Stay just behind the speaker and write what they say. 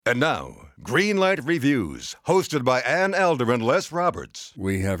And now, Greenlight Reviews, hosted by Ann Elder and Les Roberts.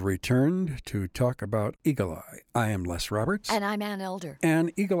 We have returned to talk about Eagle Eye. I am Les Roberts. And I'm Ann Elder.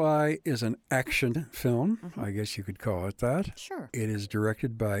 And Eagle Eye is an action film, I guess you could call it that. Sure. It is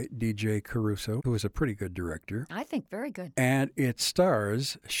directed by DJ Caruso, who is a pretty good director. I think very good. And it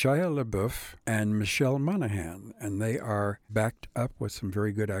stars Shia LaBeouf and Michelle Monaghan. And they are backed up with some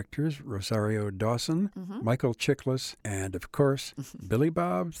very good actors, Rosario Dawson, Michael Chiklis, and, of course, Billy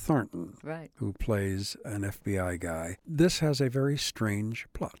Bob Thornton, who plays an FBI guy. This has a very strange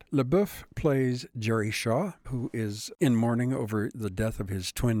plot. LaBeouf plays Jerry Shaw, who is in mourning over the death of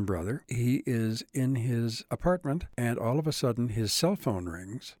his twin brother. He is in his apartment, and all of a sudden his cell phone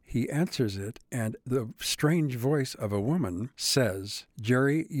rings. He answers it, and the strange voice of a woman says,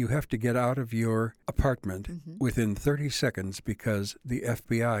 "Jerry, you have to get out of your apartment within 30 seconds because the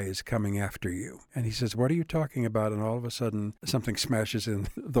FBI is coming after you." And he says, "What are you talking about?" And all of a sudden something smashes in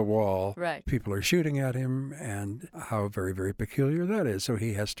the wall. Right. People are shooting at him, and how very, very peculiar that is. So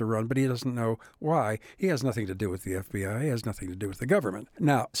he has to run, but he doesn't know why. He has nothing to do with the FBI. He has nothing to do with the government.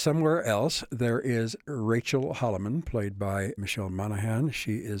 Now, somewhere else, there is Rachel Holloman, played by Michelle Monaghan.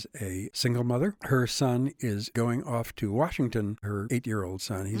 She is a single mother. Her son is going off to Washington, her 8-year-old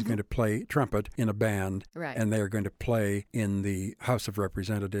son. He's going to play trumpet in a band, and they are going to play in the House of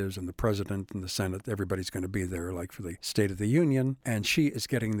Representatives, and the President and the Senate. Everybody's going to be there, like for the State of the Union. And she is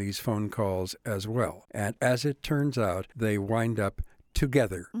getting these phone calls as well. And as it turns out, they wind up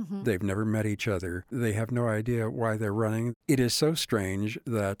together. They've never met each other. They have no idea why they're running. It is so strange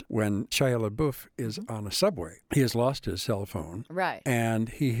that when Shia LaBeouf is on a subway, he has lost his cell phone. Right. And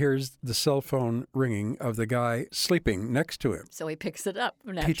he hears the cell phone ringing of the guy sleeping next to him. So he picks it up,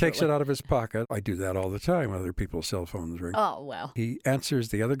 naturally. He takes it out of his pocket. I do that all the time when other people's cell phones ring. Oh, well. He answers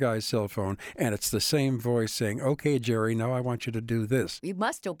the other guy's cell phone, and it's the same voice saying, "Okay, Jerry, now I want you to do this." You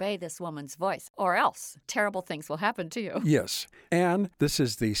must obey this woman's voice, or else terrible things will happen to you. Yes. And this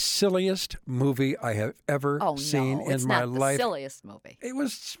is the silliest movie I have ever seen in my life. It's not the silliest movie. It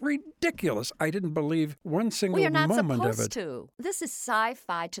was ridiculous. I didn't believe one single We are not moment of it. supposed to. This is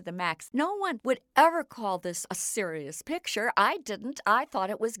sci-fi to the max. No one would ever call this a serious picture. I didn't. I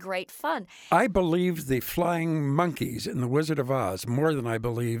thought it was great fun. I believed the flying monkeys in The Wizard of Oz more than I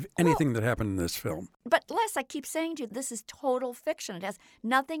believe anything that happened in this film. But Les, I keep saying to you, this is total fiction. It has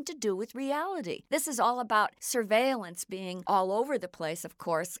nothing to do with reality. This is all about surveillance being all over the place. Of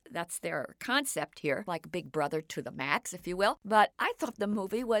course, that's their concept here, like Big Brother to the max, if you will. But I thought the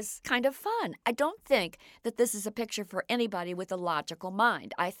movie was kind of fun. I don't think that this is a picture for anybody with a logical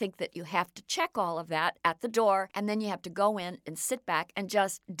mind. I think that you have to check all of that at the door, and then you have to go in and sit back and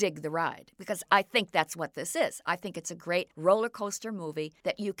just dig the ride. Because I think that's what this is. I think it's a great roller coaster movie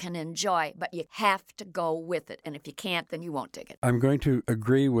that you can enjoy, but you have to go with it. And if you can't, then you won't dig it. I'm going to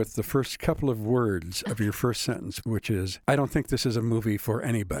agree with the first couple of words of your first sentence, which is, I don't think this is a movie for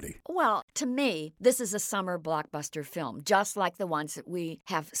anybody. Well, to me, this is a summer blockbuster film, just like the ones that we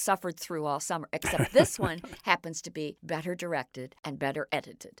have suffered through all summer, except this one happens to be better directed and better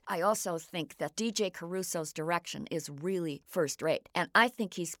edited. I also think that DJ Caruso's direction is really first rate, and I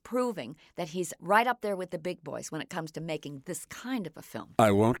think he's proving that he's right up there with the big boys when it comes to making this kind of a film.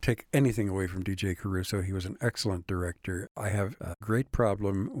 I won't take anything away from DJ Caruso. He was an excellent director. I have a great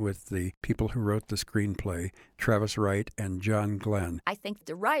problem with the people who wrote the screenplay, Travis Wright and John Glenn. I think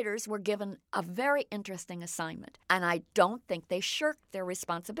the writers were given a very interesting assignment, and I don't think they shirked their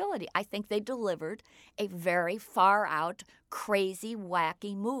responsibility. I think they delivered a very far-out, crazy,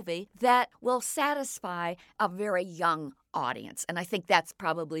 wacky movie that will satisfy a very young audience. And I think that's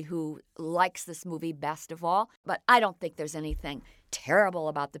probably who likes this movie best of all. But I don't think there's anything terrible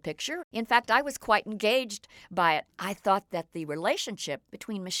about the picture. In fact, I was quite engaged by it. I thought that the relationship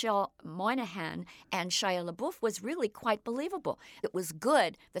between Michelle Monaghan and Shia LaBeouf was really quite believable. It was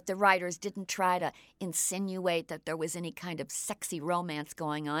good that the writers didn't try to insinuate that there was any kind of sexy romance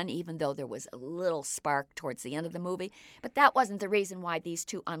going on, even though there was a little spark towards the end of the movie. But that wasn't the reason why these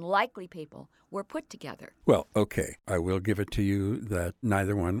two unlikely people were put together. Well, okay, I will give it to you that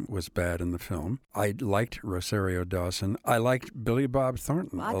neither one was bad in the film. I liked Rosario Dawson. I liked Billy Bob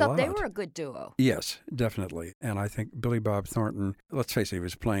Thornton a lot. I thought they were a good duo. Yes, definitely. And I think Billy Bob Thornton, let's face it, he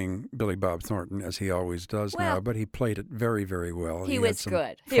was playing Billy Bob Thornton as he always does now, but he played it very, very well. He had was some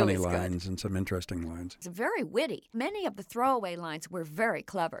good. Funny lines and some interesting lines. It's very witty. Many of the throwaway lines were very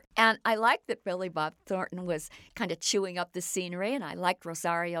clever. And I liked that Billy Bob Thornton was kind of chewing up the scenery, and I liked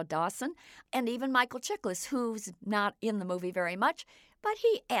Rosario Dawson and even Michael Chiklis, who's not in the movie very much, but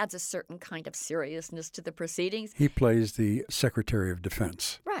he adds a certain kind of seriousness to the proceedings. He plays the Secretary of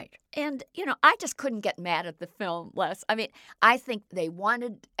Defense. Right. And, I just couldn't get mad at the film, Les. I mean, I think they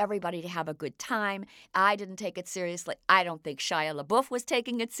wanted everybody to have a good time. I didn't take it seriously. I don't think Shia LaBeouf was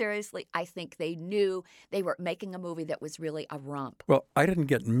taking it seriously. I think they knew they were making a movie that was really a romp. Well, I didn't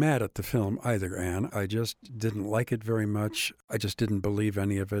get mad at the film either, Anne. I just didn't like it very much. I just didn't believe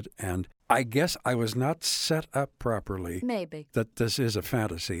any of it. And I guess I was not set up properly. Maybe. That this is a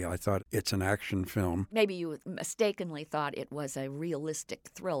fantasy. I thought it's an action film. Maybe you mistakenly thought it was a realistic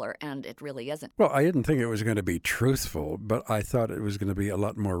thriller, and it really isn't. Well, I didn't think it was going to be truthful, but I thought it was going to be a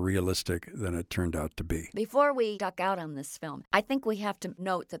lot more realistic than it turned out to be. Before we duck out on this film, I think we have to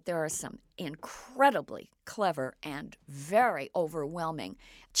note that there are some incredibly clever and very overwhelming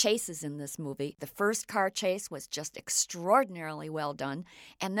chases in this movie. The first car chase was just extraordinarily well done.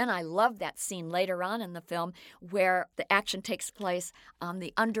 And then I love that scene later on in the film where the action takes place on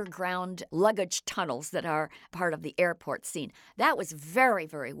the underground luggage tunnels that are part of the airport scene. That was very,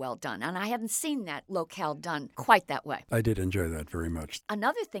 very well done. And I hadn't seen that locale done quite that way. I did enjoy that very much.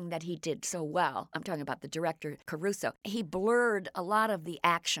 Another thing that he did so well, I'm talking about the director, Caruso, he blurred a lot of the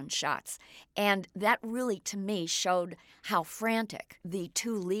action shots. And that really, to me, showed how frantic the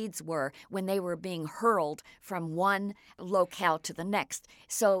two leads were when they were being hurled from one locale to the next.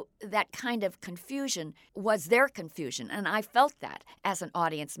 So that kind of confusion was their confusion, and I felt that as an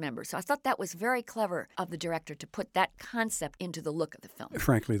audience member. So I thought that was very clever of the director to put that concept into the look of the film.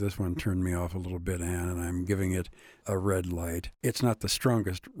 Frankly, this one turned me off a little bit, Anne, and I'm giving it a red light. It's not the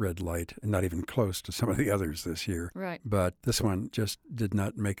strongest red light, not even close to some of the others this year. Right. But this one just did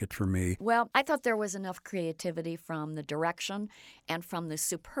not make it for me. Well, I thought there was enough creativity from the direction and from the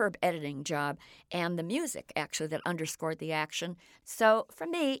superb editing job and the music, actually, that underscored the action. So for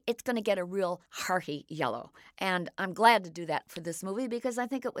me, it's going to get a real hearty yellow. And I'm glad to do that for this movie because I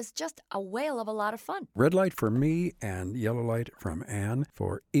think it was just a whale of a lot of fun. Red light for me and yellow light from Anne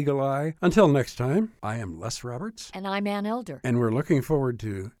for Eagle Eye. Until next time, I am Les Roberts. And I'm Ann Elder. And we're looking forward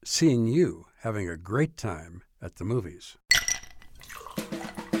to seeing you having a great time at the movies.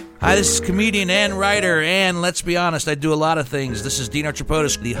 Hi, this is comedian and writer, and let's be honest, I do a lot of things. This is Dino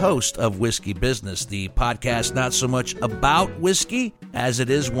Tripodis, the host of Whiskey Business, the podcast not so much about whiskey as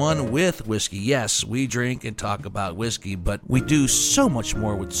it is one with whiskey. Yes, we drink and talk about whiskey, but we do so much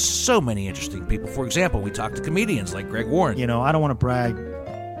more with so many interesting people. For example, we talk to comedians like Greg Warren. You know, I don't want to brag,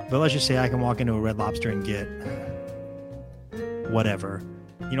 but let's just say I can walk into a Red Lobster and get whatever.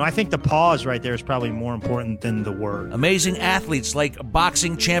 You know, I think the pause right there is probably more important than the word. Amazing athletes like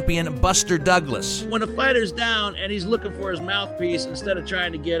boxing champion Buster Douglas. When a fighter's down and he's looking for his mouthpiece instead of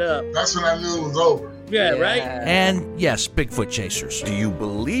trying to get up. That's when I knew it was over. Yeah, right? And yes, Bigfoot chasers. Do you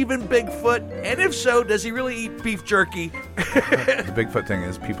believe in Bigfoot? And if so, does he really eat beef jerky? The Bigfoot thing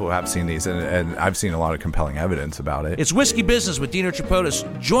is people have seen these, and I've seen a lot of compelling evidence about it. It's Whiskey Business with Dino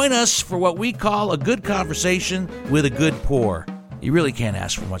Tripodis. Join us for what we call a good conversation with a good pour. You really can't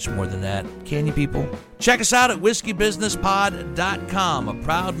ask for much more than that, can you, people? Check us out at whiskeybusinesspod.com, a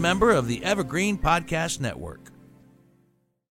proud member of the Evergreen Podcast Network.